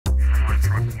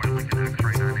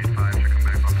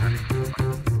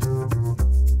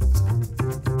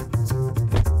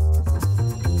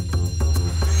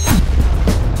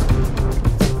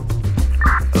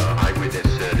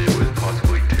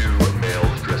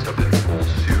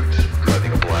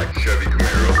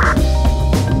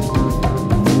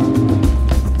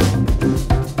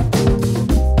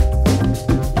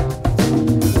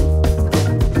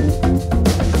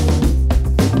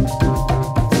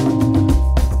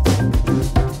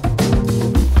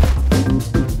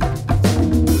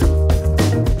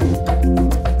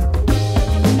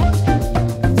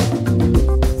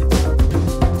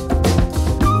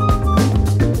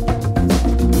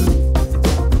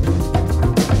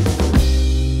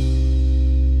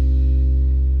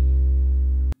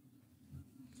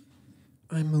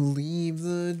I'ma leave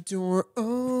the door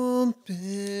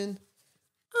open.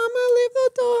 I'ma leave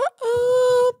the door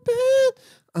open.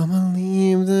 I'ma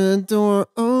leave the door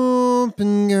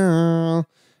open, girl.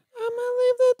 I'ma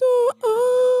leave the door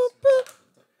open.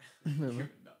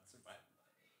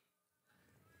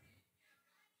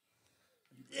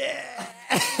 Yeah.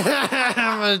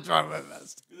 I'm gonna try my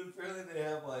best. Apparently they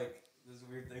have like this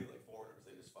weird thing like foreigners,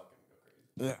 they just fucking go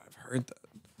crazy. Yeah, I've heard that.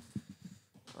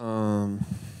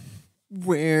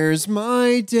 Where's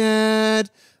my dad?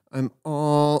 I'm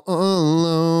all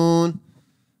alone.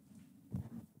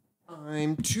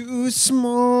 I'm too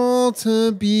small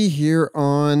to be here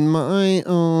on my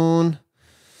own.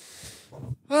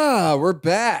 We're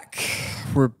back.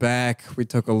 We're back. We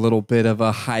took a little bit of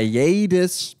a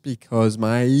hiatus because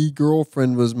my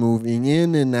girlfriend was moving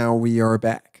in, and now we are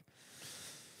back.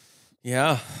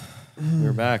 Yeah,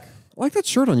 we're back. I like that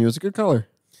shirt on you. It's a good color.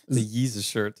 The Yeezus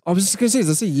shirt. I was just going to say, is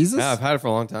this a Yeezus? Yeah, I've had it for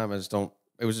a long time. I just don't.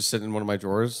 It was just sitting in one of my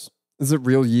drawers. Is it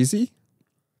real Yeezy?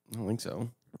 I don't think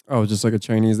so. Oh, just like a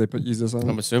Chinese, they put Yeezus on.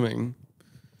 I'm assuming.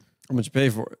 How much you pay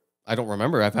for it? I don't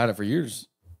remember. I've had it for years.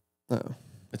 Oh.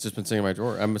 It's just been sitting in my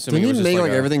drawer. I'm assuming. Didn't it was he make just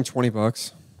like everything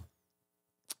 $20?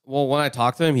 Well, when I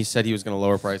talked to him, he said he was going to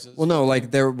lower prices. Well, no,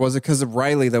 like there was it because of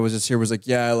Riley that was just here was like,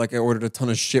 yeah, like I ordered a ton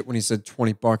of shit when he said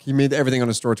 $20. He made everything on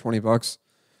his store $20. But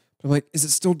I'm like, is it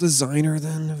still designer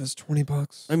then if it's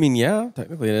 $20? I mean, yeah,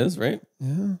 technically it is, right?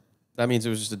 Yeah. That means it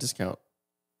was just a discount.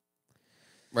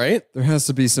 Right? There has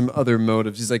to be some other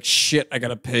motives. He's like, shit, I got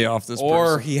to pay off this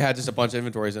Or person. he had just a bunch of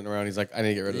inventory sitting around. He's like, I need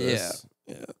to get rid of this.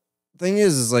 Yeah. Thing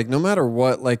is like no matter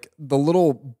what, like the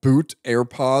little boot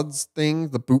AirPods thing,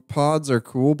 the boot pods are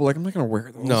cool, but like I'm not gonna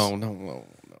wear those.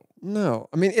 No.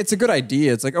 I mean, it's a good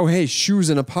idea. It's like, oh hey,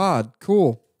 shoes in a pod,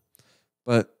 cool,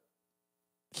 but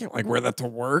you can't like wear that to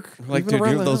work. Like, dude,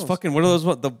 those fucking what are those?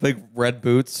 What the big red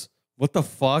boots? What the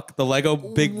fuck? The Lego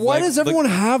big. Why does everyone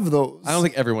have those? I don't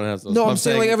think everyone has those. No, I'm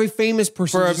saying like every famous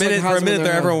person. For a minute,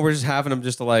 there, everyone was just having them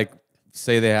just to like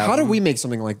say they have. How them. do we make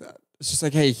something like that? It's just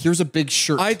like, hey, here's a big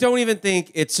shirt. I don't even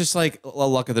think it's just like a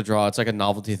luck of the draw. It's like a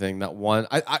novelty thing. That one,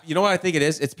 you know what I think it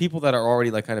is? It's people that are already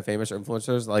like kind of famous or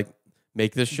influencers like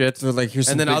make this shit. So like here's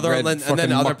and then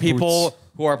other people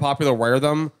who are popular wear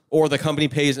them, or the company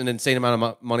pays an insane amount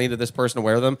of money to this person to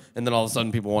wear them, and then all of a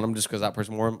sudden people want them just because that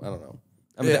person wore them. I don't know.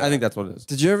 I mean, I think that's what it is.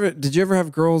 Did you ever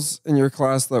have girls in your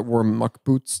class that wore muck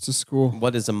boots to school?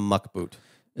 What is a muck boot?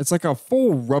 It's like a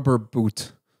full rubber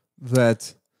boot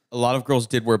that. A lot of girls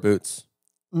did wear boots.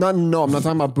 No, I'm not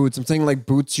talking about boots. I'm saying like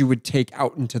boots you would take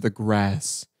out into the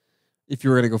grass if you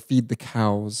were going to go feed the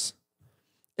cows.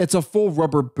 It's a full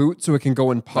rubber boot so it can go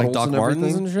in puddles like Doc and everything.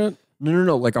 Martens and shit?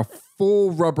 No. Like a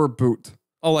full rubber boot.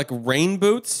 Oh, like rain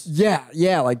boots?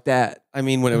 Yeah, like that. I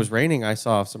mean, when it was raining, I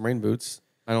saw some rain boots.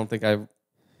 I don't think I...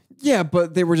 Yeah,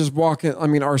 but they were just walking. I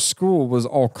mean, our school was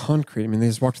all concrete. I mean, they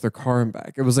just walked to their car and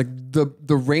back. It was like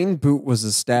the rain boot was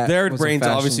a stat. Their brains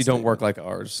obviously don't work like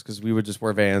ours because we would just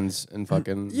wear Vans and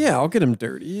fucking. Yeah, I'll get them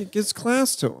dirty. It gives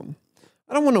class to them.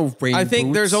 I don't want no rain. I think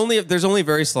boots. there's only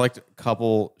very select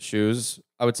couple shoes.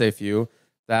 I would say a few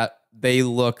that they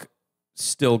look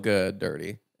still good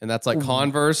dirty, and that's like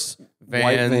Converse, Vans,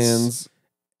 white Vans,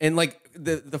 and like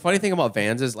the funny thing about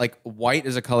Vans is like white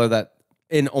is a color that.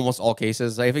 In almost all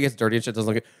cases, like if it gets dirty and shit doesn't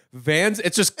look good. Vans,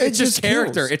 it's just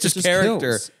character. It's just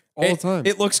character all the time.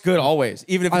 It looks good always,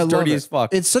 even if it's dirty as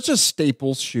fuck. It's such a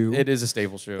staple shoe. It is a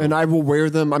staple shoe, and I will wear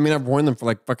them. I mean, I've worn them for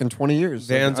like fucking 20 years.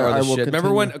 Vans are the shit.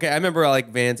 Remember when? Okay, I remember like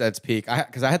Vans at its peak.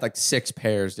 Because I had like 6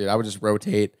 pairs, dude. I would just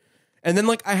rotate, and then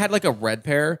like I had like a red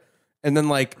pair, and then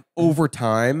like over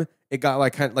time it got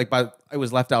like kind of like it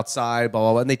was left outside, blah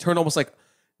blah blah, and they turned almost like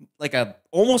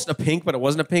almost a pink, but it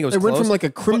wasn't a pink. It was went from like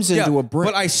a crimson to a brick.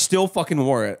 But I still fucking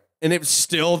wore it, and it was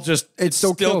still just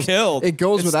still killed. It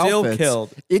goes with outfits.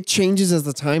 Killed. It changes as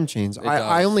the time changes.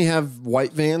 I only have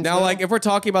white Vans now. Like if we're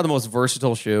talking about the most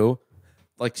versatile shoe,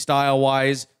 like style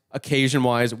wise, occasion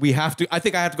wise, we have to. I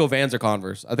think I have to go Vans or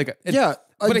Converse. I think.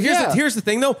 But here's the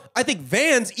thing, though. I think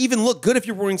Vans even look good if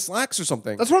you're wearing slacks or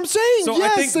something. That's what I'm saying. So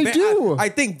yes, they do. I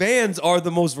think Vans are the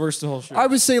most versatile shoe. I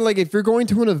would say, like, if you're going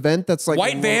to an event that's like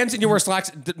white Vans and you wear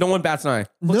slacks, no one bats an eye.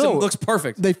 Looks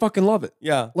perfect. They fucking love it.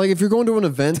 Yeah. Like, if you're going to an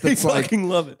event that's they fucking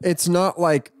love it. It's not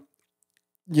like,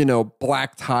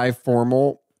 black tie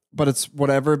formal, but it's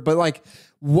whatever. But like,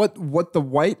 what the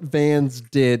white Vans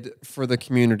did for the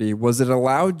community was it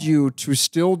allowed you to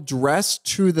still dress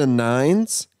to the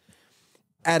nines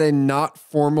at a not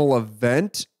formal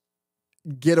event,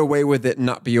 get away with it and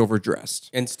not be overdressed.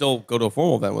 And still go to a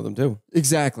formal event with them too.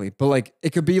 Exactly. But like,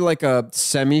 it could be like a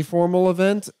semi-formal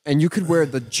event and you could wear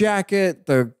the jacket,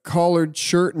 the collared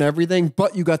shirt and everything,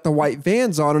 but you got the white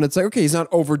Vans on and it's like, okay, he's not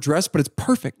overdressed, but it's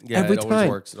perfect every time.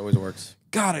 It always works.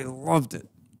 God, I loved it.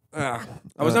 I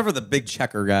was never the big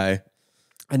checker guy.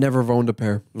 I never owned a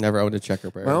pair. Never owned a checker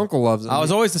pair. My uncle loves it. I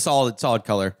was always the solid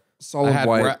color. Solid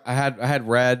white. I had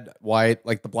red, white,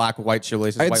 like the black with white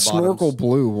shoelaces. I had white snorkel bottoms.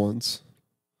 blue once.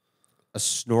 A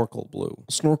snorkel blue.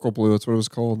 Snorkel blue. That's what it was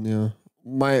called. Yeah.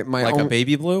 My like a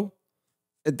baby blue.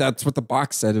 That's what the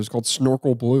box said. It was called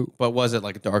snorkel blue. But was it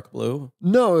like a dark blue?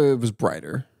 No, it was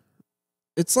brighter.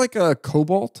 It's like a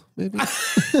cobalt, maybe.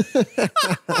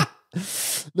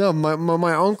 No,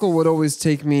 my uncle would always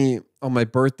take me on my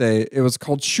birthday. It was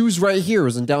called Shoes Right Here. It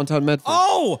was in downtown Medford.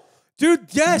 Oh, dude,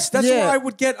 yes, that's where I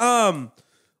would get. Oh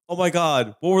my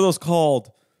God, what were those called?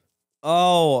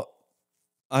 Oh,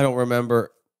 I don't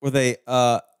remember. Were they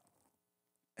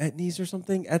Etnies or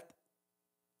something?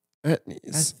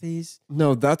 Etnies?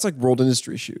 No, that's like World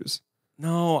Industry shoes.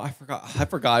 No, I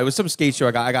forgot. It was some skate shoe.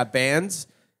 I got Vans,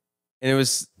 and it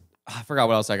was. I forgot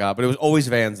what else I got, but it was always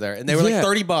Vans there, and they were like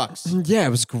 $30. Yeah, it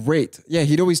was great. Yeah,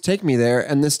 he'd always take me there,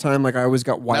 and this time, like, I always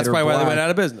got white. That's or probably black. why they went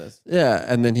out of business. Yeah,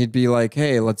 and then he'd be like,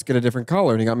 "Hey, let's get a different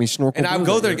color," and he got me snorkel. And I would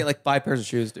go there and get like 5 pairs of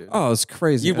shoes, dude. Oh, it's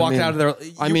crazy. You walked out of there.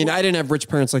 I didn't have rich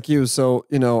parents like you, so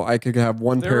I could have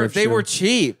one pair of shoes. They were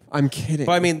cheap. I'm kidding.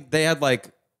 But I mean, they had like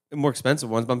more expensive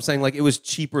ones, but I'm saying like it was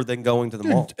cheaper than going to the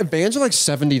mall. Vans are like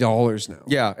 $70 now.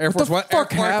 Yeah, Air Force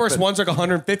One's like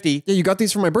 150. Yeah, you got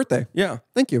these for my birthday. Yeah,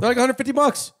 thank you. They're like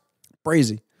 $150.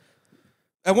 Crazy.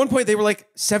 At one point, they were like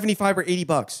 $75 or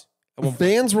 $80.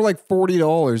 Vans were like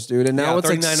 $40, dude, and now it's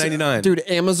like $39.99. Dude,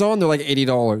 Amazon, they're like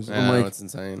 $80. I'm like, it's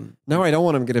insane. Now I don't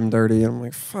want to get him dirty. I'm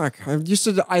like, fuck.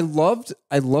 I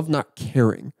love not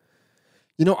caring.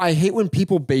 I hate when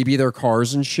people baby their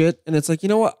cars and shit, and it's like, you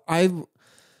know what?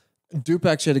 Dupe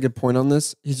actually had a good point on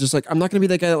this. He's just like, I'm not going to be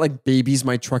that guy that like babies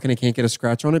my truck and I can't get a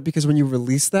scratch on it, because when you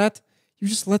release that, you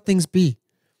just let things be.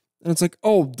 And it's like,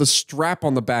 oh, the strap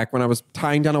on the back when I was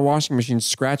tying down a washing machine,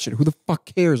 scratch it. Who the fuck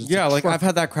cares? Yeah, like I've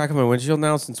had that crack on my windshield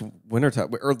now since winter time,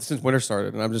 or since winter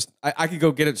started, and I'm just, I could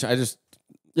go get it. The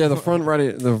front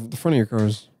the front of your car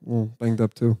is banged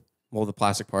up too. Well, the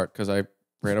plastic part, because I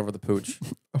ran over the pooch.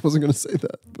 I wasn't gonna say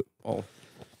that, but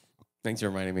thanks for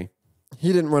reminding me.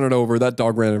 He didn't run it over. That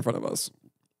dog ran in front of us.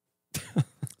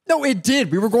 No, it did.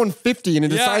 We were going 50 and it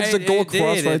decides to go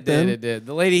across right then. It did.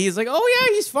 The lady, he's like, oh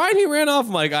yeah, he's fine. He ran off.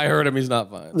 I'm like, I heard him. He's not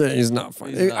fine. Yeah, he's not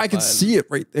fine. I could see it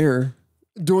right there.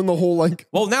 Doing the whole like.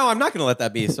 Well, now I'm not going to let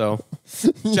that be. So,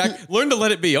 Jack, learn to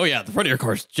let it be. Oh yeah, the front of your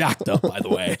car's jacked up, by the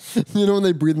way. When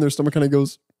they breathe in their stomach kind of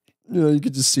goes, you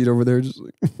could just see it over there. Just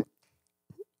like.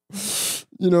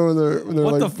 When they're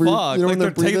what like, the fuck? Like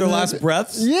they're taking their last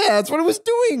breaths? Yeah, that's what it was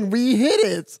doing. We hit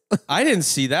it. I didn't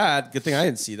see that. Good thing I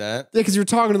didn't see that. Yeah, because you're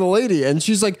talking to the lady and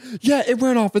she's like, yeah, it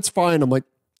ran off. It's fine. I'm like,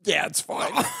 yeah, it's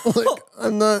fine. Like,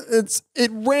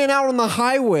 it ran out on the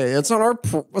highway. It's not our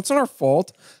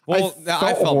fault. Well,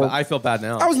 I feel bad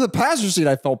now. I was in the passenger seat.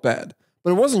 I felt bad, but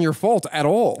it wasn't your fault at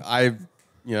all. and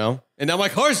now my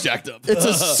car's jacked up. It's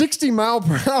a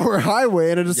 60-mile-per-hour highway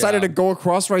and it decided to go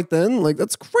across right then. Like,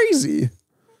 that's crazy.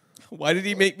 Why did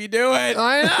he make me do it?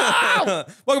 I know.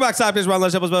 Welcome back, Side Biz Round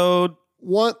Lunch episode.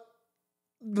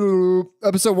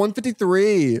 Episode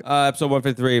 153. Episode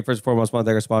 153. First and foremost, want to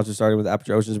thank our sponsors, starting with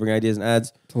Aperture Oceans, bring ideas and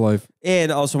ads to life.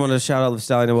 And also want to shout out the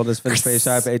Stallion and Wilderness Finish Face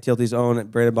Side for ATLT's own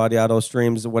Brandon Badiato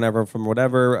streams whenever from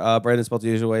whatever. Brandon spelled the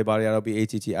usual way, Badiato,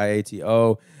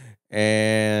 Battiato.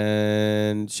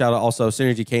 And shout out also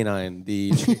Synergy Canine,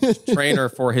 the trainer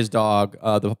for his dog,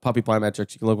 the puppy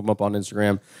plyometrics. You can look him up on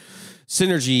Instagram.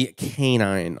 Synergy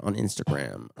Canine on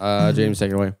Instagram. James,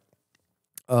 take it away.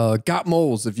 Got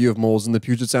Moles, if you have moles in the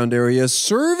Puget Sound area,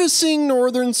 servicing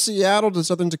northern Seattle to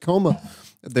southern Tacoma.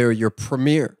 They're your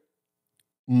premier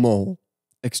mole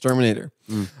exterminator.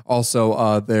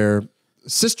 Also, their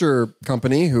sister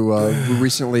company, who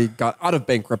recently got out of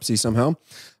bankruptcy somehow,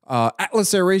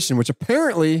 Atlas Aeration, which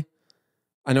apparently,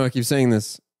 I know I keep saying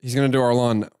this, he's going to do our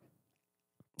lawn now.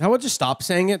 How about just stop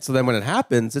saying it? So then when it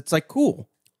happens, it's like, cool.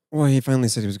 Well, he finally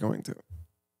said he was going to.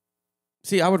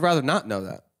 See, I would rather not know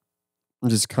that. And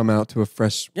just come out to a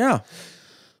fresh. Yeah.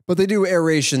 But they do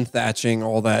aeration, thatching,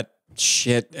 all that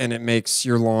shit, and it makes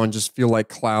your lawn just feel like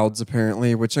clouds,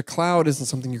 apparently, which a cloud isn't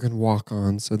something you can walk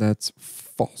on, so that's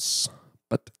false.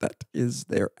 But that is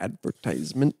their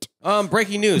advertisement.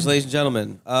 Breaking news, ladies and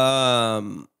gentlemen.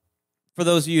 For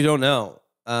those of you who don't know,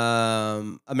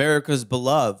 America's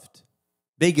beloved,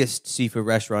 biggest seafood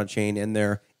restaurant chain and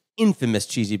their infamous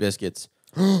cheesy biscuits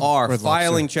are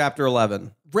filing Chapter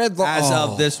 11 as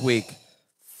of this week.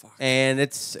 Fuck. And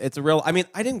it's a real... I mean,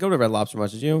 I didn't go to Red Lobster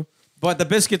much, did you? But the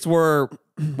biscuits were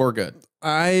good.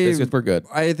 Biscuits were good.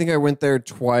 I think I went there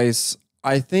twice.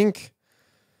 I think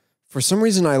for some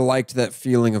reason I liked that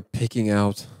feeling of picking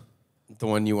out the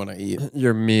one you want to eat.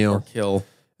 Your meal. Or kill.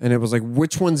 And it was like,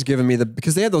 which one's giving me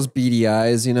because they had those beady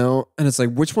eyes, you know? And it's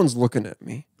like, which one's looking at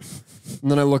me?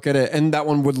 And then I look at it and that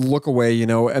one would look away, you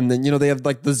know? And then, you know, they have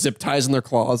like the zip ties in their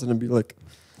claws and it'd be like,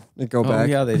 they go back.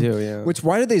 Yeah, they do, yeah.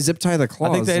 Why did they zip tie the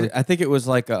claws? I think it was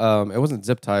like, it wasn't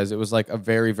zip ties. It was like a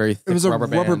very, very thick rubber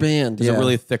band. Rubber band. It was a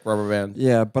really thick rubber band.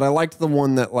 Yeah, but I liked the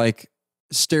one that like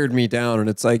stared me down and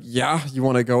it's like, yeah, you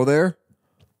want to go there?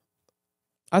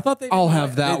 I thought I'll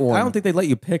have that one. I don't think they'd let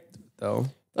you pick though.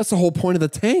 That's the whole point of the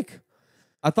tank.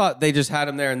 I thought they just had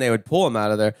them there and they would pull them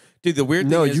out of there. Dude, the weird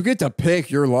thing is... you get to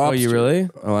pick your lobster. Oh, you really?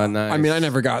 Oh, nice. I mean, I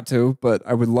never got to, but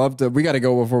I would love to. We got to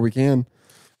go before we can.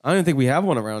 I don't even think we have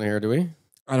one around here, do we?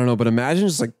 I don't know, but imagine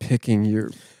just like picking your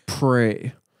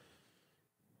prey.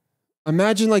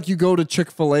 Imagine like you go to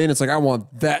Chick-fil-A and it's like, I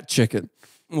want that chicken.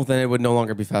 Well, then it would no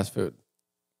longer be fast food.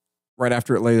 Right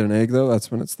after it laid an egg, though,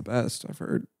 that's when it's the best, I've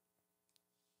heard.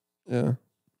 Yeah.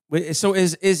 Wait, so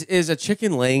is a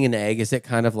chicken laying an egg, is it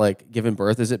kind of like giving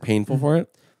birth? Is it painful for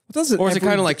it? Or is it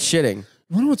kind of like shitting?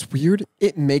 You know what's weird?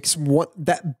 It makes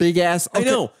that big ass... Okay,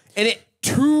 I know. And it...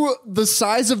 To the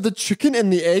size of the chicken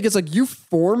and the egg, it's like you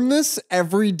form this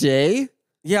every day.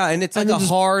 Yeah, and it's like a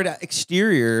hard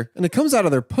exterior. And it comes out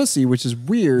of their pussy, which is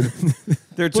weird.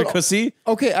 Their pussy?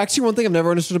 Okay, actually, one thing I've never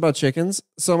understood about chickens.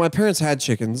 So my parents had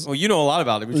chickens. Well, you know a lot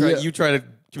about it. You try to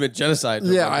commit genocide.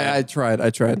 Yeah, I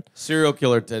tried. Serial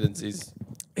killer tendencies.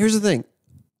 Here's the thing.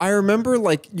 I remember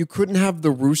like you couldn't have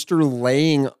the rooster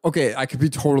laying. Okay, I could be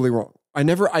totally wrong. I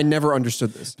never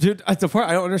understood this. Dude, the part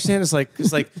I don't understand is like,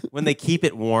 cause like when they keep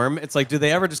it warm, it's like, do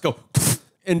they ever just go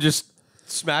and just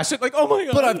smash it? Like, oh my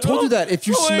God. But I've told you that if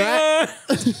you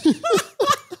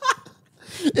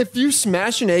if you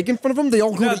smash an egg in front of them, they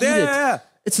all go to eat it. Yeah.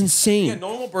 It's insane. Yeah,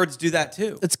 normal birds do that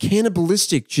too. It's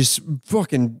cannibalistic, just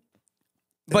fucking.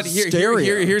 But here's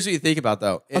what you think about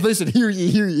though. I thought you said hear ye.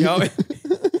 You know,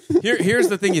 here's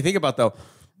the thing you think about though.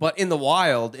 But in the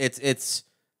wild, it's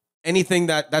anything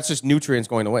that's just nutrients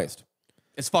going to waste.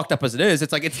 As fucked up as it is,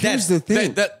 it's like it's Here's dead. The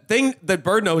thing. The thing that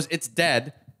bird knows it's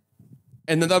dead,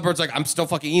 and then the other bird's like, I'm still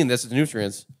fucking eating this. It's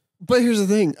nutrients. But here's the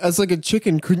thing: as like a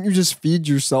chicken, couldn't you just feed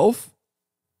yourself?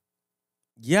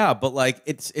 Yeah, but like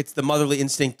it's the motherly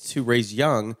instinct to raise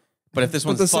young. But if this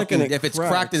one's fucking, if it's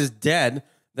cracked and is dead,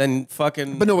 then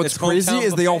fucking. But no, what's crazy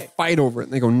is they all fight over it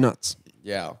and they go nuts.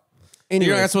 Yeah. And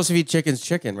you're not supposed to feed chickens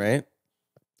chicken, right?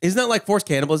 Isn't that like forced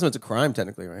cannibalism? It's a crime,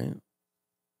 technically, right?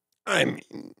 I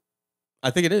mean,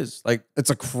 I think it is. Like, it's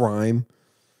a crime.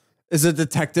 Is a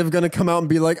detective going to come out and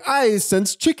be like, I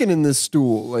sense chicken in this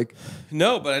stool? Like,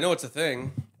 no, but I know it's a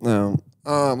thing. No.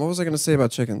 What was I going to say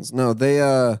about chickens? No, they,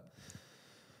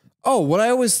 what I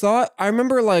always thought, I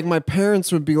remember like my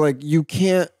parents would be like,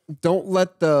 don't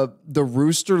let the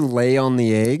rooster lay on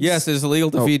the eggs. Yes, it is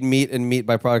illegal to feed meat and meat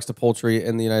byproducts to poultry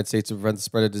in the United States to prevent the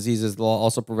spread of diseases. The law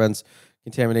also prevents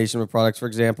contamination of products, for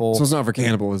example. So it's not for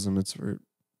cannibalism, it's for...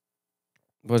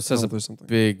 But it says something.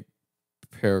 Big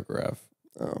paragraph.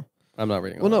 Oh. I'm not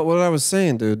reading it. Well, no, what I was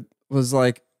saying, dude, was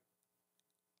like,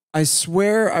 I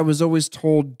swear I was always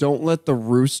told don't let the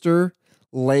rooster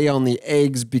lay on the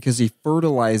eggs because he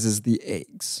fertilizes the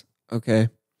eggs. Okay?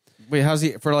 Wait, how's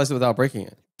he fertilize it without breaking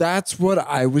it? That's what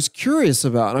I was curious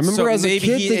about. I remember as a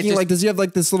kid thinking, like, does he have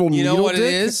like this little needle? You know what dick?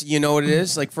 it is? You know what it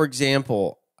is? Like, for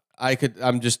example,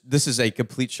 this is a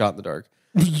complete shot in the dark.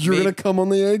 You're going to come on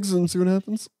the eggs and see what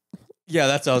happens? Yeah,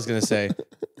 that's what I was going to say.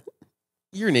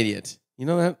 You're an idiot. You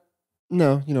know that?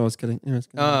 No, I was kidding.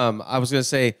 I was going to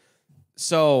say,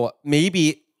 so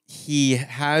maybe he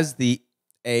has the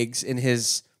eggs in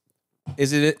his,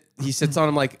 he sits on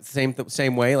them like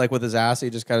same way, like with his ass, he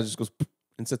just kind of just goes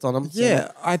and sits on them.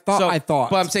 Yeah, I thought.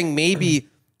 But I'm saying maybe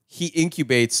he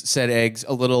incubates said eggs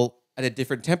a little at a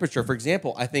different temperature. For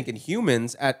example, I think in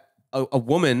humans, at a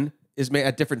woman is made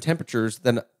at different temperatures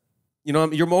than,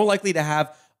 you're more likely to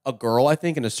have a girl, I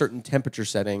think, in a certain temperature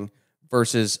setting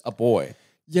versus a boy.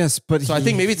 Yes, but so I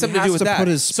think maybe it's something to do with that. Put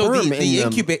his sperm the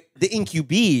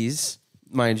incubees,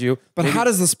 mind you. But how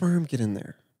does the sperm get in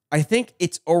there? I think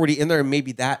it's already in there, and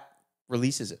maybe that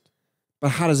releases it. But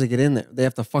how does it get in there? They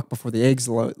have to fuck before the eggs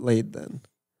laid. Then,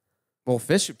 well,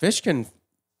 fish can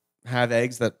have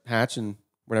eggs that hatch and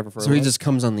whatever. So he just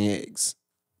comes on the eggs.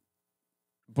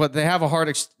 But they have a hard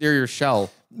exterior shell.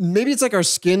 Maybe it's like our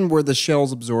skin where the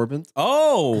shell's absorbent.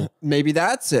 Oh, maybe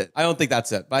that's it. I don't think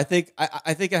that's it, but I think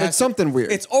it has something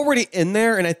weird. It's already in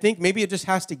there, and I think maybe it just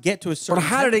has to get to a certain. But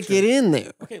how did it get in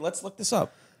there? Okay, let's look this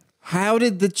up. How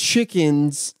did the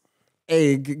chicken's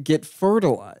egg get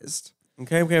fertilized?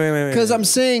 Okay, wait. Because I'm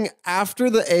saying after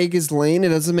the egg is laying, it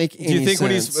doesn't make any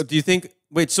sense. Do you think?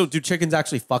 Wait, so do chickens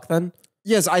actually fuck then?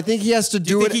 Yes, I think he has to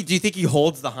do it. Do you think he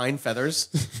holds the hind feathers?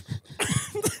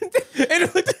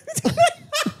 And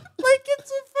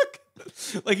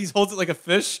like he holds it like a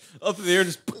fish up in the air.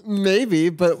 Just maybe,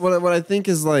 but what I think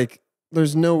is like,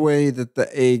 there's no way that the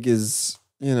egg is,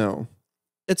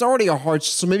 it's already a hard.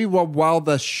 So maybe while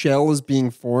the shell is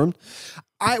being formed,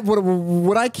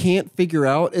 what I can't figure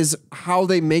out is how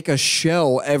they make a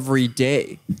shell every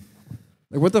day.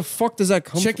 Like, what the fuck does that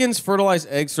come? Chickens fertilize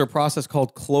eggs through a process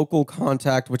called cloacal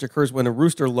contact, which occurs when a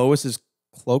rooster lowers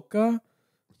cloaca,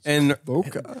 and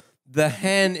the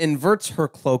hen inverts her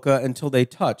cloaca until they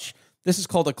touch. This is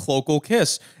called a cloacal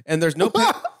kiss, and there's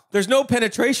no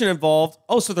penetration involved.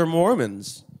 Oh, so they're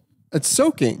Mormons. It's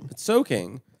soaking.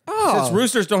 Oh. Since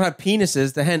roosters don't have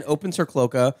penises, the hen opens her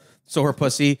cloaca, so her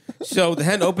pussy. So the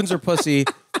hen opens her pussy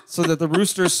so that the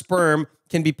rooster's sperm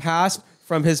can be passed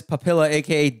from his papilla,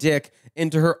 aka dick,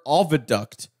 into her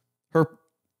oviduct.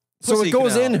 So it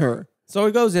goes in her.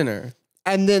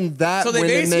 And then so they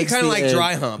basically kind of like egg.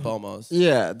 Dry hump almost.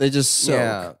 Yeah, they just soak.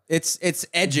 Yeah, it's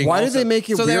edging. Why did they make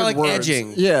it? So weird they're like words?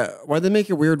 Edging. Yeah, why did they make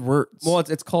it weird words? Well,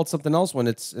 it's called something else when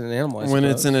it's an animal. When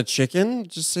it's in a chicken,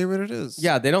 just say what it is.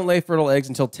 Yeah, they don't lay fertile eggs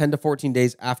until 10 to 14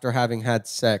 days after having had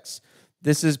sex.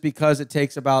 This is because it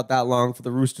takes about that long for the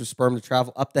rooster's sperm to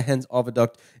travel up the hen's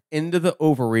oviduct into the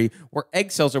ovary, where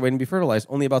egg cells are waiting to be fertilized.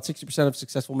 Only about 60% of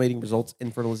successful mating results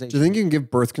in fertilization. Do you think you can give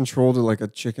birth control to like a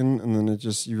chicken and then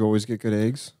you always get good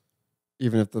eggs?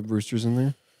 Even if the rooster's in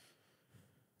there?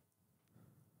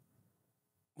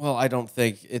 Well, I don't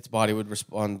think its body would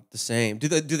respond the same. Do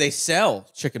they sell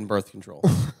chicken birth control?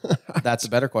 That's a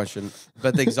better question.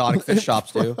 But the exotic fish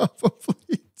shops do. Probably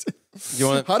do.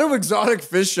 How do exotic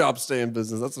fish shops stay in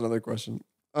business? That's another question.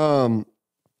 While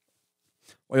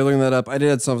you're looking that up, I did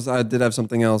have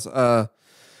something else.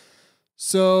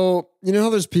 So you know how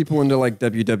there's people into like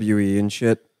WWE and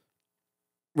shit,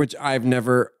 which I've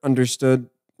never understood.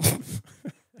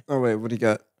 Oh wait, what do you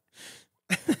got?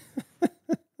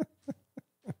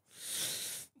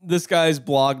 This guy's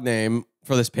blog name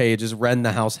for this page is Ren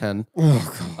the House Hen.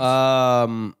 Oh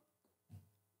god.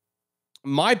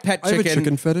 My pet chicken. I have a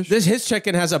chicken fetish. His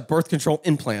chicken has a birth control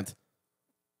implant,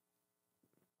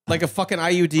 like a fucking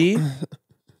IUD.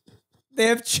 They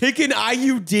have chicken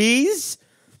IUDs.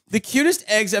 The cutest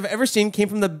eggs I've ever seen came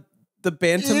from the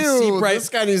Bantam Sea Bright. This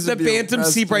guy needs to be Bantam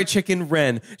Sea Bright chicken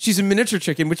Wren. She's a miniature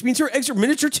chicken, which means her eggs are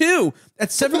miniature too.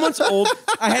 At 7 months old,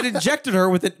 I had injected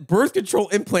her with a birth control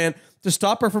implant to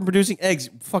stop her from producing eggs.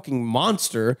 Fucking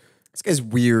monster. This guy's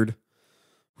weird.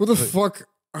 Who the fuck?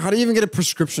 How do you even get a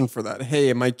prescription for that?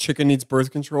 Hey, my chicken needs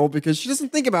birth control because she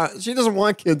doesn't think about it. She doesn't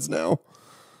want kids now.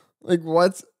 Like,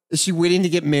 what? Is she waiting to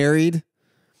get married?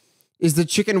 Is the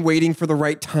chicken waiting for the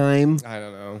right time? I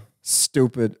don't know.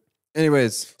 Stupid.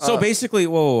 Anyways. So basically,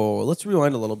 whoa, let's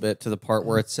rewind a little bit to the part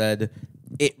where it said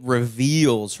it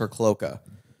reveals her cloaca.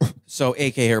 So,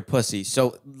 aka her pussy.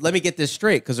 So let me get this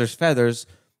straight because there's feathers.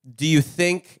 Do you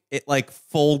think it like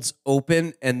folds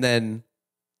open and then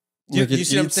you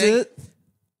see what I'm saying?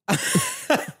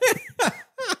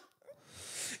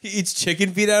 He eats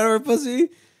chicken feet out of her pussy?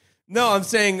 No, I'm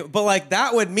saying, but like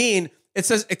that would mean it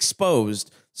says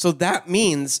exposed. So that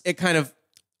means it kind of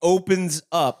opens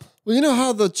up. Well, you know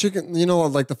how the chicken,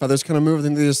 like the feathers kind of move,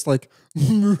 and they just like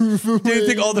move away. Do you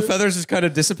think all the feathers just kind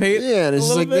of dissipate? Yeah, and it's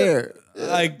just like there.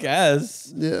 Yeah. I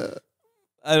guess. Yeah.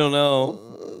 I don't know.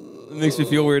 It makes me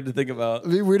feel weird to think about.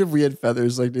 It'd be weird if we had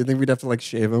feathers. Like, do you think we'd have to like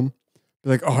shave them? Be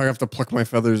like, oh, I have to pluck my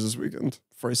feathers this weekend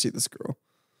before I see this girl.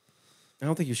 I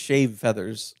don't think you shave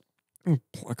feathers.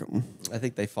 Pluck them. I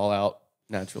think they fall out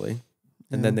naturally,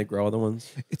 and then they grow other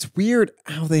ones. It's weird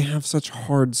how they have such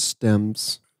hard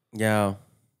stems. Yeah.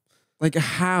 Like,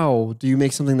 how do you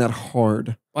make something that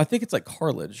hard? Well, I think it's like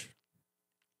cartilage.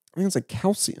 I think it's like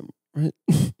calcium, right?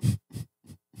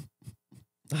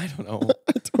 I don't know.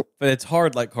 But it's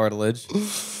hard like cartilage.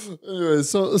 Anyway,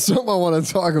 so something I want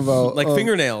to talk about. Like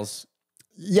fingernails.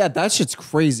 Yeah, that shit's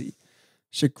crazy.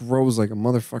 Shit grows like a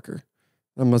motherfucker.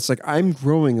 I'm just like, I'm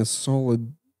growing a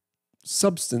solid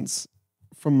substance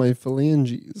from my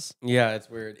phalanges. Yeah, it's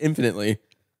weird. Infinitely.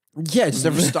 Yeah, it just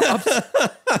never stops.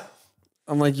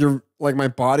 I'm like, you're like my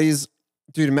body's.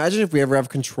 Dude, imagine if we ever have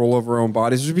control over our own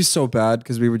bodies. It would be so bad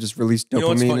because we would just release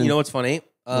dopamine. You know what's funny?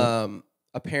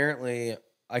 Apparently,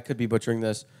 I could be butchering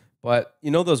this, but you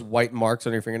know those white marks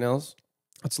on your fingernails?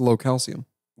 That's low calcium.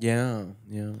 Yeah.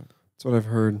 That's what I've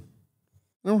heard.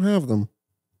 I don't have them,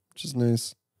 which is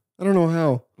nice. I don't know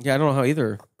how. Yeah, I don't know how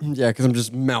either. Yeah, because I'm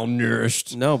just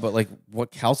malnourished. No, but like,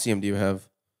 what calcium do you have?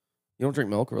 You don't drink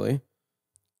milk, really?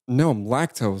 No, I'm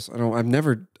lactose.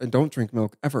 I don't drink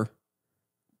milk ever.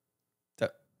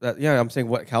 Yeah, I'm saying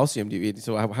what calcium do you eat?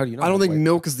 So how do you know? I don't think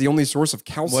milk is the only source of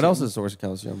calcium. What else is a source of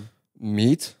calcium?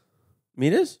 Meat.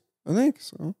 Meat is? I think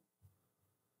so.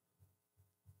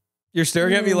 You're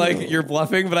staring at me like you're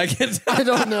bluffing, but I can't tell. I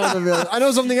don't know. I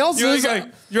know something else is.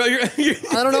 You're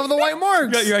I don't have the white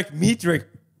marks. You're like, meat drink.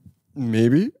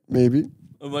 Maybe.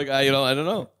 I'm like, I don't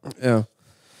know. Yeah.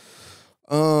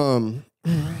 Oh,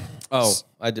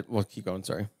 I did. Well, keep going.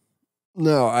 Sorry.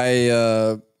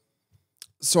 No,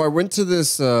 so I went to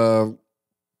this, it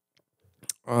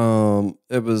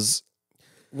was,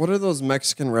 what are those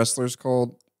Mexican wrestlers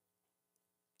called?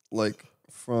 Like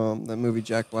from that movie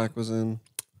Jack Black was in.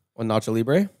 What, Nacho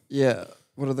Libre? Yeah.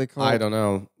 What are they called? I don't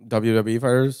know. WWE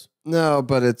fighters? No,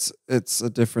 but it's a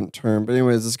different term. But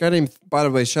anyways, this guy named, by the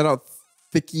way, shout out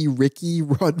Thicky Ricky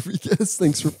Rodriguez.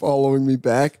 Thanks for following me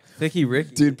back. Thicky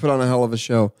Ricky? Dude put on a hell of a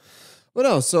show. But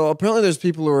no, so apparently there's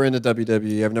people who are into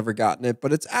WWE. I've never gotten it,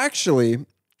 but it's actually,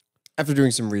 after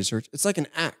doing some research, it's like an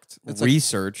act. It's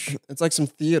research? Like, it's like some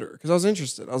theater, because I was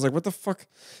interested. I was like, what the fuck?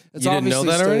 It's you didn't know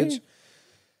that already?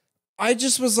 I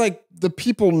just was like, the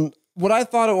people, what I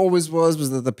thought it always was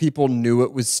that the people knew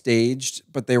it was staged,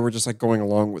 but they were just like going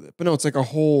along with it. But no, it's like a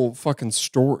whole fucking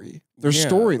story. There's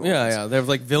storylines. Yeah. They have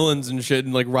like villains and shit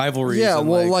and like rivalries. Yeah, and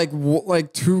well,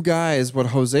 like two guys, what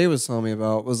Jose was telling me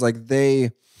about was like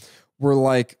they were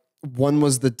like, one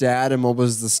was the dad and one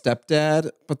was the stepdad,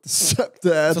 but the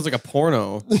stepdad sounds like a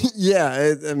porno.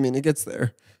 Yeah, I mean, it gets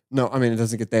there. No, I mean, it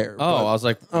doesn't get there. Oh, I was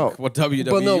like, what WWE?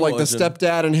 But no, like the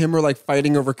stepdad and him are like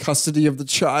fighting over custody of the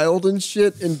child and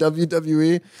shit in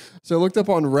WWE. So I looked up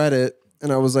on Reddit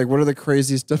and I was like, what are the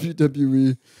craziest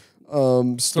WWE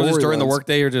stories? So just during the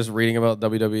workday, you're just reading about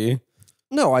WWE?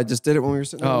 No, I just did it when we were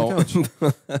sitting on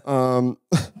the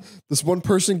couch. This one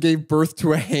person gave birth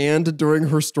to a hand during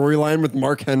her storyline with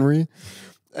Mark Henry.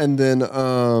 And then,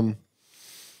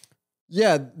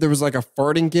 yeah, there was like a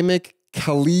farting gimmick.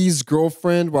 Khali's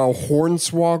girlfriend, while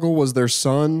Hornswoggle was their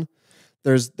son.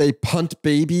 They punt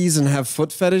babies and have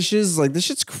foot fetishes. Like, this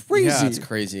shit's crazy. Yeah, it's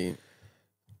crazy.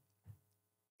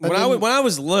 When I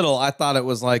was little, I thought it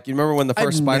was like, you remember when the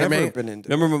first Spider-Man?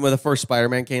 Remember when the first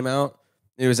Spider-Man came out?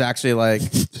 It was actually like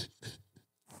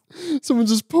someone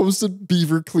just posted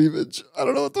beaver cleavage. I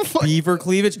don't know what the fuck. Beaver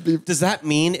cleavage? Does that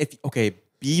mean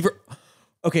beaver?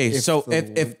 Okay, so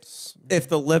if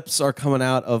the lips are coming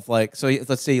out of like, so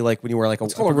let's say like when you wear like a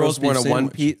girl's wearing a one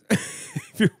piece,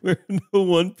 if you're wearing a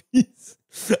one piece.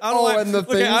 I don't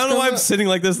know why I'm sitting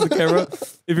like this in the camera.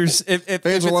 If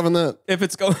fans are loving that. If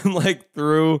it's going like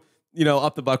through,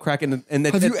 up the butt crack and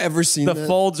have you ever seen the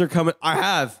folds are coming? I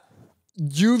have.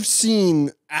 You've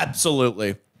seen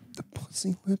absolutely the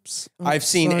pussy lips. I've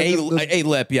seen a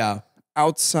lip, yeah,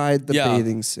 outside the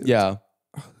bathing suit. Yeah,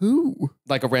 who?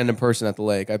 Like a random person at the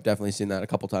lake. I've definitely seen that a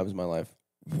couple times in my life.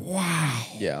 Wow.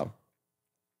 Yeah.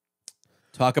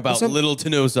 Talk about little to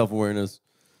no self-awareness.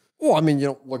 Well, I mean, you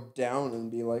don't look down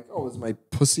and be like, "Oh, is my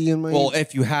pussy in my?" Well,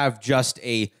 if you have just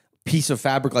a piece of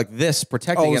fabric like this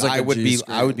protecting it, like I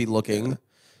would be looking.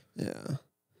 Yeah.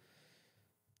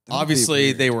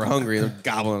 Obviously, they were hungry. They're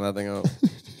gobbling that thing up.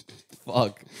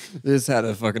 Fuck. They just had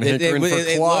a fucking hankering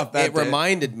for cloth. It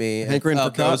reminded me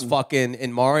of those fucking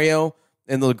in Mario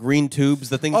and the green tubes,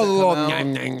 the things that come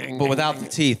out, but without the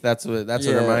teeth. That's what it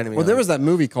reminded me. Well, there was that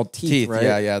movie called Teeth, right?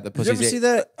 Yeah. The did you ever see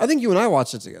that? I think you and I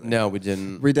watched it together. No, we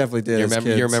didn't. We definitely did.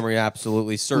 Your memory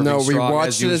absolutely served. No, we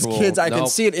watched it as kids. I can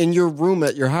see it in your room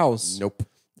at your house. Nope.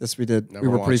 Yes, we did. We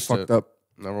were pretty fucked up.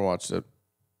 Never watched it.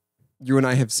 You and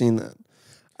I have seen that.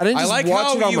 I didn't just like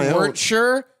watch it on you my weren't own.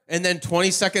 Sure, and then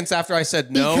 20 seconds after I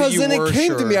said no, because you then were it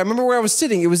came sure. to me. I remember where I was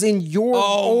sitting. It was in your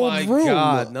old room. Oh my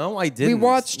god! No, I didn't. We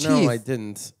watched Teeth. No, I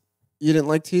didn't. You didn't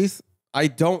like Teeth? I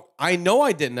don't. I know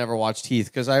I didn't ever watch Teeth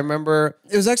because I remember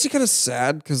it was actually kind of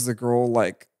sad because the girl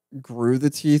like grew the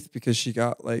teeth because she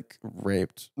got like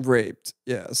raped.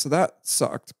 Yeah, so that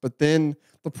sucked. But then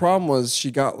the problem was she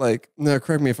got like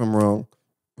correct me if I'm wrong,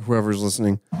 whoever's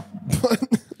listening, but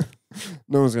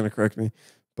no one's gonna correct me.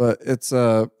 But it's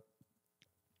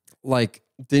like,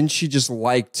 then she just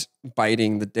liked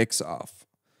biting the dicks off.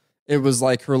 It was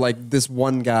like her, like, this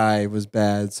one guy was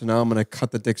bad, so now I'm gonna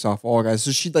cut the dicks off all guys.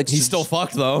 So she'd like, He's still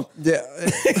fucked though. yeah.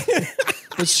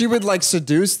 But she would like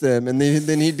seduce them, and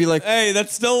then he'd be like, "Hey,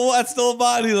 that's still a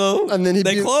body though." And then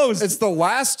they closed. It's the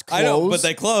last close. I know, but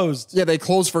they closed. Yeah, they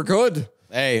closed for good.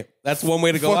 Hey, that's one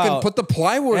way to go Fucking out. put the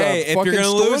plywood up. Hey, if Fucking you're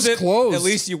gonna lose it, closed. at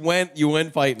least you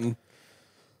went fighting.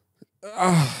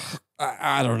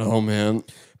 I don't know, man.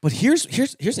 But here's an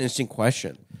interesting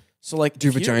question. So, like,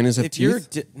 do vaginas have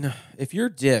teeth? If your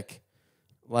dick,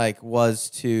 like, was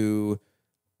to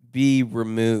be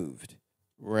removed,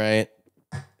 right?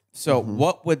 So,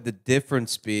 what would the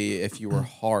difference be if you were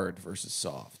hard versus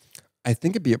soft? I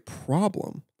think it'd be a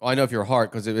problem. Well, I know if you're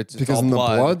hard because because all then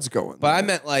blood. the blood's going. But I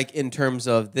meant like in terms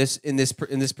of this in this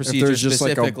procedure there's just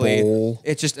specifically. like a bowl.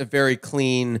 It's just a very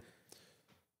clean.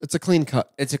 It's a clean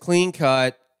cut. It's a clean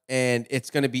cut, and it's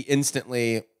going to be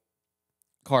instantly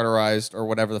cauterized or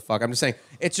whatever the fuck. I'm just saying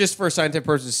it's just for a scientific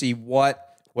person to see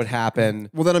what would happen.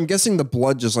 Well, then I'm guessing the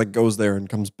blood just like goes there and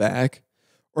comes back,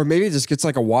 or maybe it just gets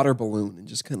like a water balloon and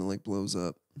just kind of like blows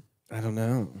up. I don't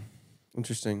know.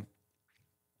 Interesting.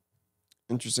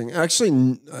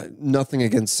 Actually, nothing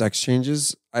against sex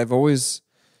changes. I've always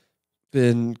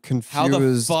been confused. How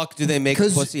the fuck do they make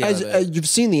pussy out of it? You've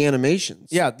seen the animations.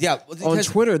 Yeah. On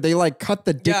Twitter, they like cut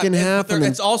the dick in half. And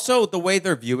it's also the way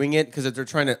they're viewing it because they're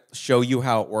trying to show you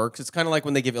how it works. It's kind of like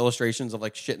when they give illustrations of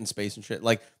like shit in space and shit.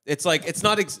 Like it's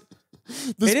not. This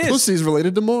pussy is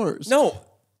related to Mars. No.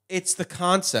 It's the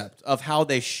concept of how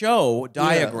they show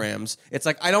diagrams. Yeah. It's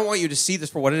like, I don't want you to see this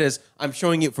for what it is. I'm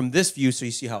showing you from this view so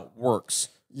you see how it works.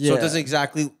 Yeah. So it doesn't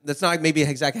exactly, that's not maybe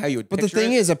exactly how you would picture it. But the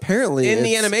thing is, apparently in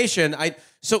the animation,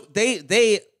 so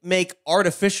they make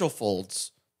artificial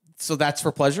folds. So that's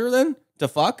for pleasure then? To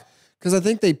fuck? Because I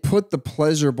think they put the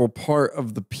pleasurable part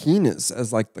of the penis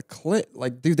as like the clit.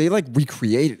 Like, dude, they like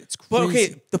recreated it. It's crazy. But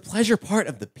okay, the pleasure part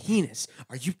of the penis,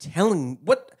 are you telling,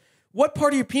 what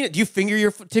part of your penis? Do you finger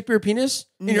your tip of your penis?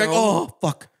 And you're like, oh,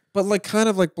 fuck. But like kind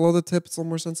of like below the tip, it's a little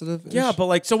more sensitive. Yeah, but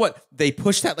like, so what? They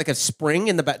push that like a spring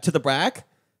in the back to the back?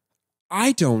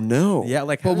 I don't know. Yeah,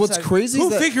 like, but what's crazy who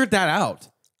is that figured that out?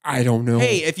 I don't know.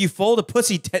 Hey, if you fold a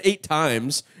pussy 8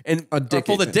 times and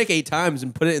fold a dick 8 times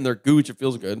and put it in their gooch, it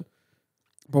feels good.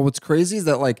 But what's crazy is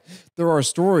that like there are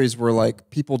stories where like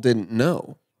people didn't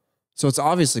know, so it's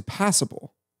obviously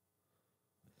possible.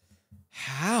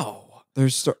 How?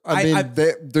 There's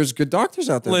good doctors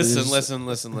out there.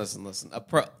 Listen.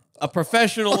 A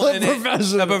professional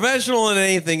in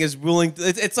anything is willing.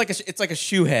 It's like a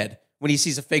shoe head when he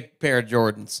sees a fake pair of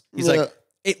Jordans. He's like,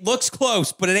 it looks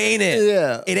close, but it ain't it.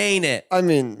 Yeah, it ain't it. I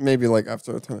mean, maybe like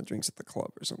after a ton of drinks at the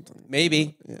club or something.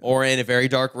 Maybe, or in a very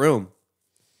dark room.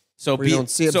 So you don't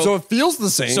see it. So it feels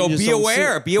the same. So be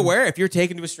aware. Be aware if you're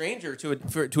taking to a stranger to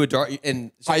a dark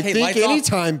and. So, I think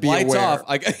anytime be aware. Off.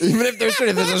 Even if there's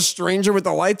a stranger with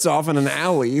the lights off in an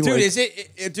alley, dude. Is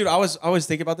it? Dude, I was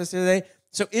thinking about this the other day.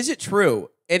 So is it true?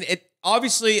 And it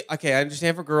obviously okay. I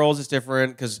understand for girls it's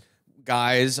different because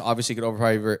guys obviously could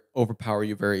overpower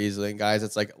you very easily, and guys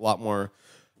it's like a lot more.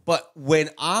 But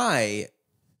when I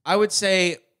would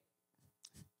say,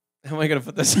 how am I gonna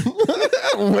put this?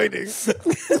 I'm waiting.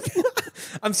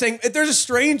 I'm saying if there's a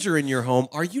stranger in your home,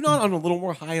 are you not on a little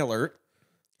more high alert?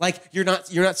 Like you're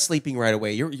not sleeping right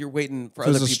away. You're waiting for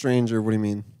other people. There's a stranger. What do you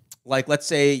mean? Like let's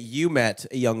say you met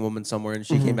a young woman somewhere and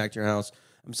she came back to your house.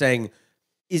 I'm saying,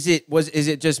 is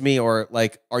it just me or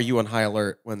like are you on high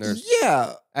alert when there's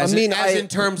in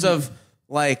terms of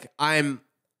like I'm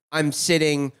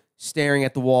sitting staring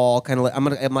at the wall, kind of like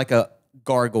I'm like a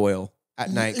gargoyle at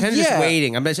night, kind of just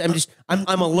waiting. I'm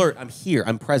alert. I'm here.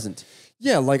 I'm present.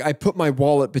 Yeah, like I put my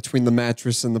wallet between the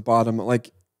mattress and the bottom.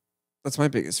 Like that's my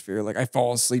biggest fear. Like I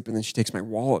fall asleep and then she takes my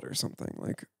wallet or something.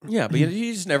 Like yeah, but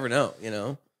you just never know. You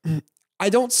know. I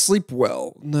don't sleep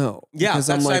well. No. Yeah,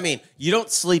 that's what I mean. You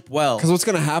don't sleep well because what's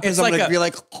gonna happen is I'm gonna be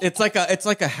like, it's like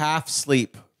a half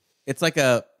sleep. It's like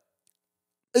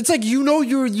you know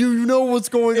what's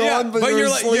going on, but you're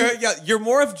like you're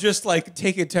more of just like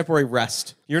taking a temporary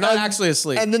rest. You're not actually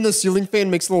asleep. And then the ceiling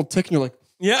fan makes a little tick, and you're like,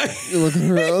 yeah, you're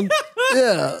looking around.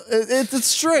 Yeah, it's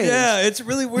strange. Yeah, it's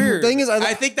really weird. The thing is,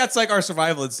 I think that's like our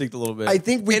survival instinct a little bit. I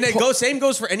think same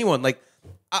goes for anyone. Like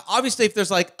obviously, if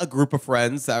there's like a group of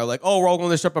friends that are like, oh, we're all going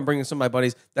to this trip, I'm bringing some of my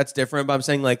buddies. That's different. But I'm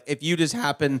saying like if you just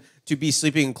happen to be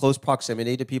sleeping in close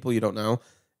proximity to people you don't know.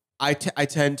 I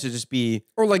tend to just be...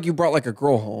 Or like you brought like a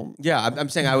girl home. Yeah, I'm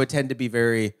saying I would tend to be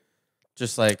very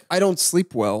Just like I don't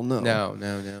sleep well. no.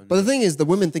 But the thing is, the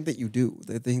women think that you do.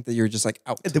 They think that you're just like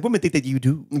out. The women think that you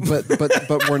do,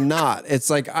 but we're not. It's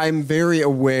like I'm very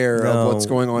aware of what's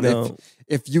going on. No.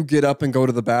 If you get up and go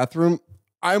to the bathroom,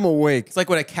 I'm awake. It's like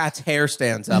when a cat's hair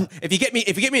stands up. If you get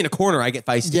me in a corner, I get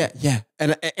feisty. Yeah.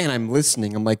 And I'm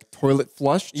listening. I'm like, toilet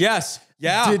flushed? Yes.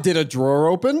 Yeah. Did a drawer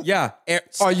open? Yeah.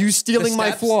 Are you stealing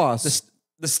my floss?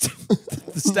 The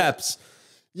steps.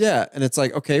 Yeah. And it's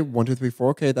like, okay, 1, 2, 3, 4.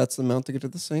 Okay, that's the amount to get to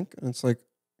the sink. And it's like,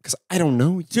 because I don't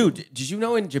know. Dude, did you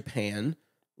know in Japan,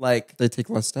 like they take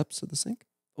less steps to the sink?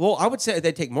 Well, I would say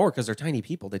they take more because they're tiny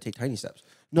people. They take tiny steps.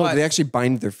 No, but they actually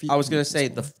bind their feet. I was gonna say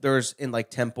there's in like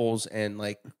temples and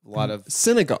like a lot of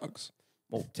synagogues.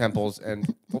 Well, temples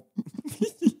and.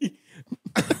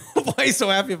 Why are you so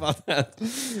happy about that?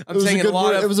 I'm saying in a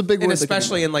lot of. It was a big word, and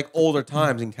especially in like older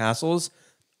times in castles,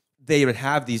 they would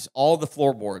have all the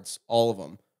floorboards, all of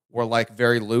them were like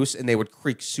very loose, and they would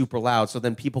creak super loud. So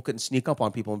then people couldn't sneak up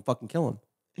on people and fucking kill them.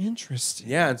 Interesting.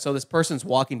 Yeah, and so this person's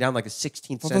walking down like a 16th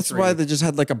century. That's why they just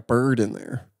had like a bird in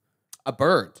there. A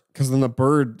bird? Because then the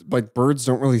bird, like birds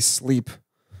don't really sleep.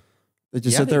 They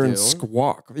just sit there and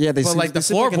squawk. Yeah, they. But like the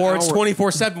floorboards,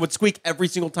 24/7 would squeak every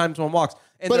single time someone walks,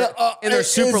 and they're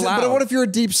super loud. But what if you're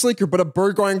a deep sleeper, but a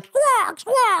bird going squawk,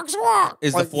 squawk, squawk?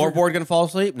 Is the floorboard going to fall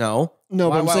asleep? No. No,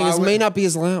 but I'm saying it may not be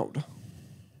as loud.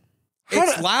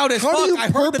 It's loud as fuck. How do you I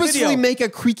heard the purposely video. make a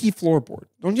creaky floorboard?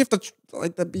 Don't you have to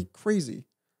like that'd be crazy?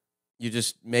 You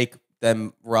just make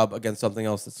them rub against something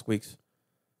else that squeaks.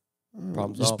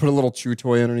 Problem Just solved. put a little chew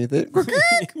toy underneath it.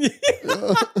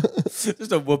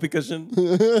 Just a whoopee cushion.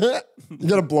 You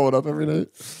gotta blow it up every night.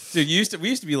 Dude, we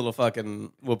used to be little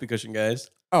fucking whoopee cushion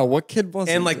guys. Oh, what kid was?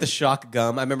 And like the shock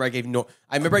gum. I remember I gave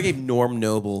Norm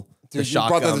Noble the shock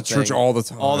gum. You brought gum that to church thing. all the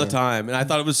time. All the time. And I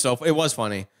thought it was it was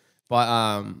funny.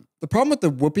 But the problem with the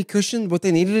whoopee cushion, what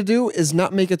they needed to do is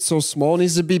not make it so small. It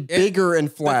needs to be bigger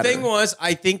and flatter. The thing was,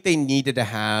 I think they needed to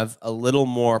have a little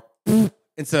more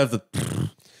instead of the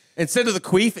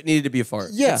queef, it needed to be a fart.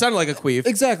 Yeah. It sounded like a queef.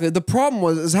 Exactly. The problem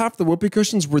was half the whoopee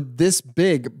cushions were this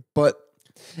big, but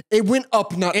it went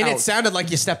up, not and out. it sounded like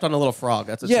you stepped on a little frog.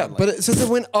 That's what it sounded like. But since it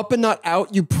went up and not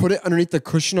out, you put it underneath the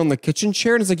cushion on the kitchen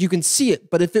chair, and it's like you can see it.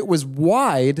 But if it was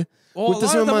wide with the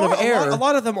same amount of air, a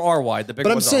lot of them are wide. The bigger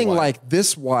but I'm ones saying are wide. like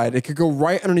this wide, it could go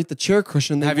right underneath the chair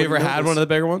cushion. Have you ever had one of the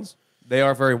bigger ones? They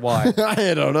are very wide.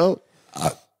 I don't know.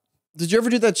 Did you ever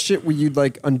do that shit where you'd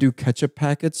like undo ketchup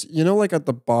packets? You know, like at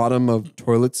the bottom of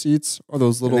toilet seats, or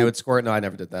those little And they would squirt. No, I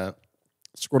never did that.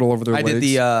 squirt all over their I legs?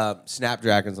 did the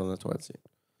Snapdragons on the toilet seat.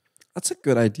 That's a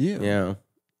good idea. Yeah.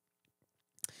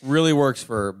 Really works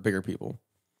for bigger people.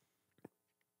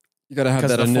 You got to have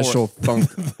that initial thunk.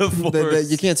 The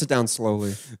You can't sit down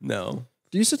slowly. No.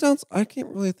 Do you sit down? I can't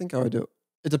really think how I do it.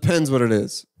 It depends what it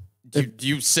is. Do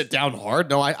you sit down hard?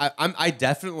 No, I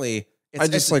definitely. I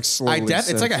just like slowly.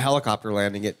 It's like a helicopter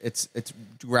landing. It's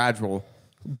gradual.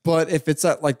 But if it's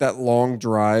at like that long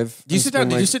drive, Do you sit down?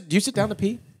 Do you sit down to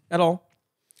pee at all?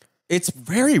 It's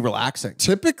very relaxing.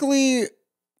 Typically,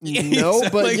 no,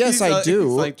 but like, yes, I do.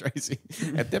 He's like Tracy.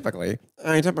 And typically,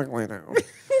 I typically do.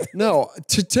 No,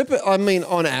 I mean,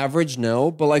 on average,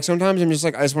 no. But like sometimes I'm just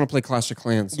like I just want to play Clash of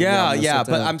Clans. So yeah.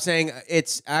 But I'm saying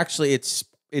it's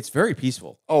very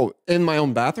peaceful. Oh, in my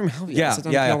own bathroom? Hell yeah. I sit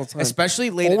down to pee all the time. Especially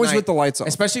late Always at night. with the lights off.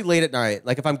 Especially late at night.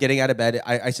 Like if I'm getting out of bed,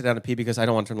 I sit down to pee because I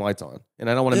don't want to turn the lights on. And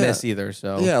I don't want to miss either.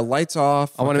 So yeah, lights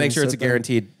off. I want to make sure it's a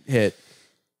guaranteed hit.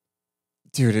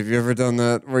 Dude, have you ever done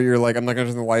that where you're like, I'm not going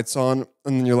to turn the lights on,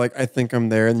 and then you're like, I think I'm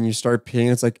there, and then you start peeing,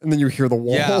 it's like, and then you hear the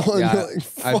wall. Yeah, and yeah. You're like,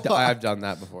 fuck. I've done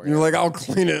that before. And you're like, I'll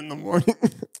clean it in the morning.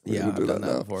 Yeah, I've done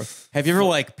that before. Have you ever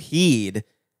like peed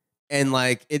and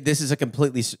like this is a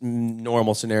completely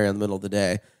normal scenario in the middle of the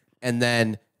day, and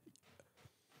then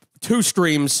two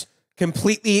streams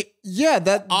completely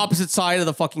that opposite side of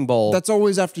the fucking bowl? That's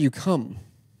always after you come.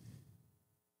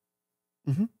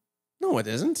 Mm-hmm. No, it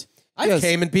isn't. I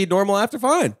came and peed normal after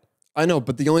fine. I know,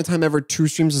 but the only time ever two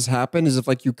streams has happened is if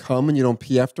like you come and you don't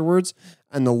pee afterwards,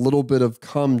 and the little bit of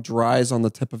cum dries on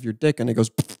the tip of your dick, and it goes.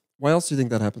 Why else do you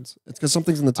think that happens? It's because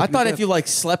something's in the tip. I thought if you like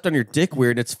slept on your dick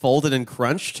weird, it's folded and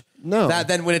crunched. No,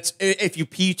 then when if you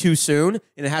pee too soon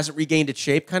and it hasn't regained its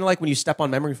shape, kind of like when you step on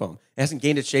memory foam, it hasn't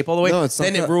gained its shape all the way. No, it's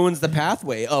then not it ruins the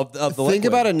pathway of the. Think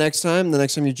about it next time. The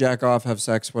next time you jack off, have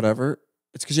sex, whatever.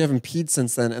 It's because you haven't peed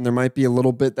since then, and there might be a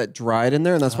little bit that dried in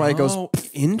there, and that's why it goes.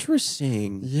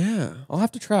 Interesting. Yeah, I'll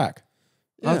have to track.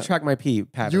 I'll have to track my pee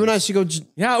patterns. You and I should go.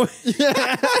 Yeah.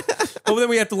 But then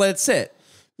we have to let it sit.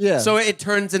 Yeah. So it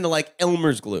turns into like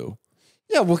Elmer's glue.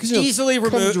 Yeah, well, because easily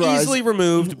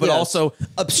removed, but also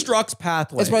obstructs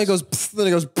pathways. That's why it goes. Then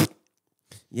it goes.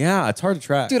 Yeah, it's hard to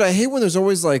track. Dude, I hate when there's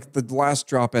always like the last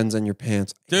drop ends in your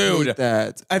pants. Dude, I hate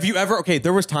that. Have you ever? Okay,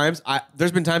 there's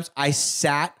been times I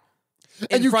sat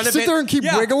and you sit there and keep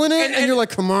wiggling it, and you're like,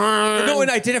 come on. No, and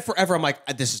I did it forever. I'm like,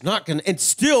 this is not gonna. And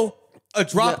still, a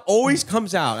drop always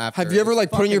comes out after. Have you ever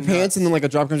like put in your pants and then like a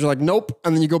drop comes? You're like, nope,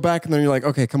 and then you go back and then you're like,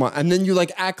 okay, come on, and then you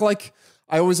like act like.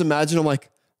 I always imagine I'm like,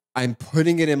 I'm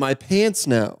putting it in my pants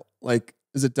now. Like,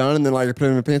 is it done? And then like I put it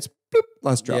in my pants. Bloop,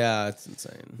 last drop. Yeah, it's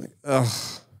insane. Like,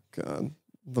 oh God,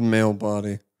 the male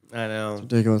body. I know. It's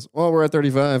ridiculous. Well, we're at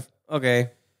 35.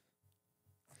 Okay.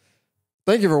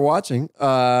 Thank you for watching. Check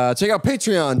out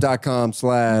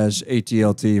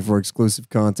patreon.com/ATLT for exclusive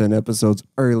content, episodes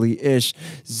early-ish.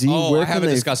 I have a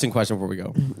disgusting question before we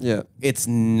go. Yeah. It's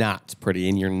not pretty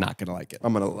and you're not going to like it.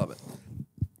 I'm going to love it.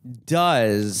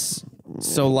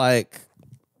 So like,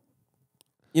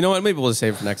 you know what? Maybe we'll just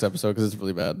save it for next episode because it's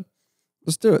really bad.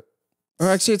 Let's do it. Or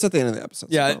actually, it's at the end of the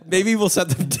episode. Yeah, so maybe we'll set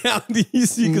them down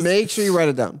easy. Make sure you write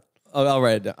it down. I'll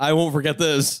write it down. I won't forget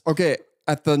this. Okay,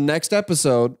 at the next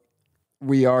episode,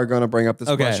 we are going to bring up this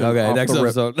question. Okay, next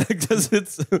episode. Because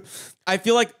it's, I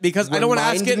feel like, because I don't want to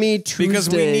ask it. Me Tuesday because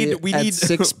we need at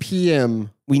 6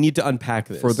 p.m. We need to unpack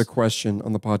this. For the question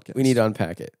on the podcast. We need to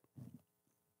unpack it.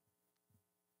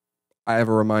 I have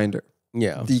a reminder.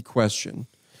 Yeah. The question.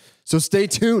 So stay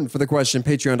tuned for the question.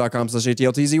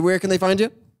 Patreon.com/ATLTZ. Where can they find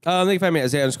you? They can find me at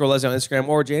Isaiah_Leslie on Instagram,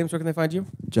 or James, where can they find you?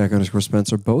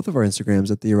 Jack_Spencer, both of our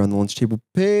Instagrams at the Around the Lunch Table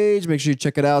page. Make sure you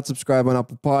check it out. Subscribe on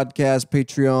Apple Podcasts,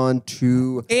 Patreon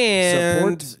to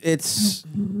support. It's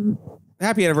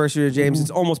happy anniversary to James. It's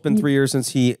almost been 3 years since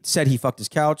he said he fucked his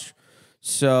couch.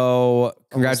 So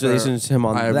congratulations to him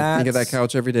on that. I think of that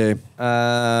couch every day.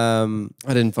 I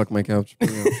didn't fuck my couch.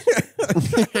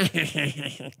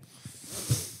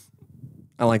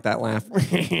 I like that laugh.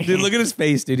 Dude, look at his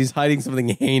face, dude. He's hiding something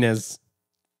heinous.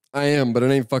 I am, but it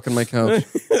ain't fucking my couch.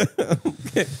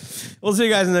 Okay. We'll see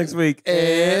you guys next week.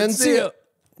 And see ya.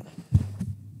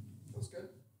 That's good.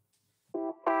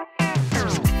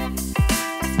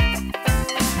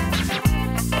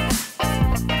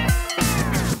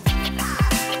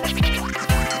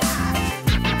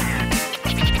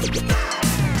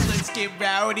 Let's get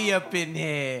rowdy up in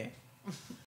here.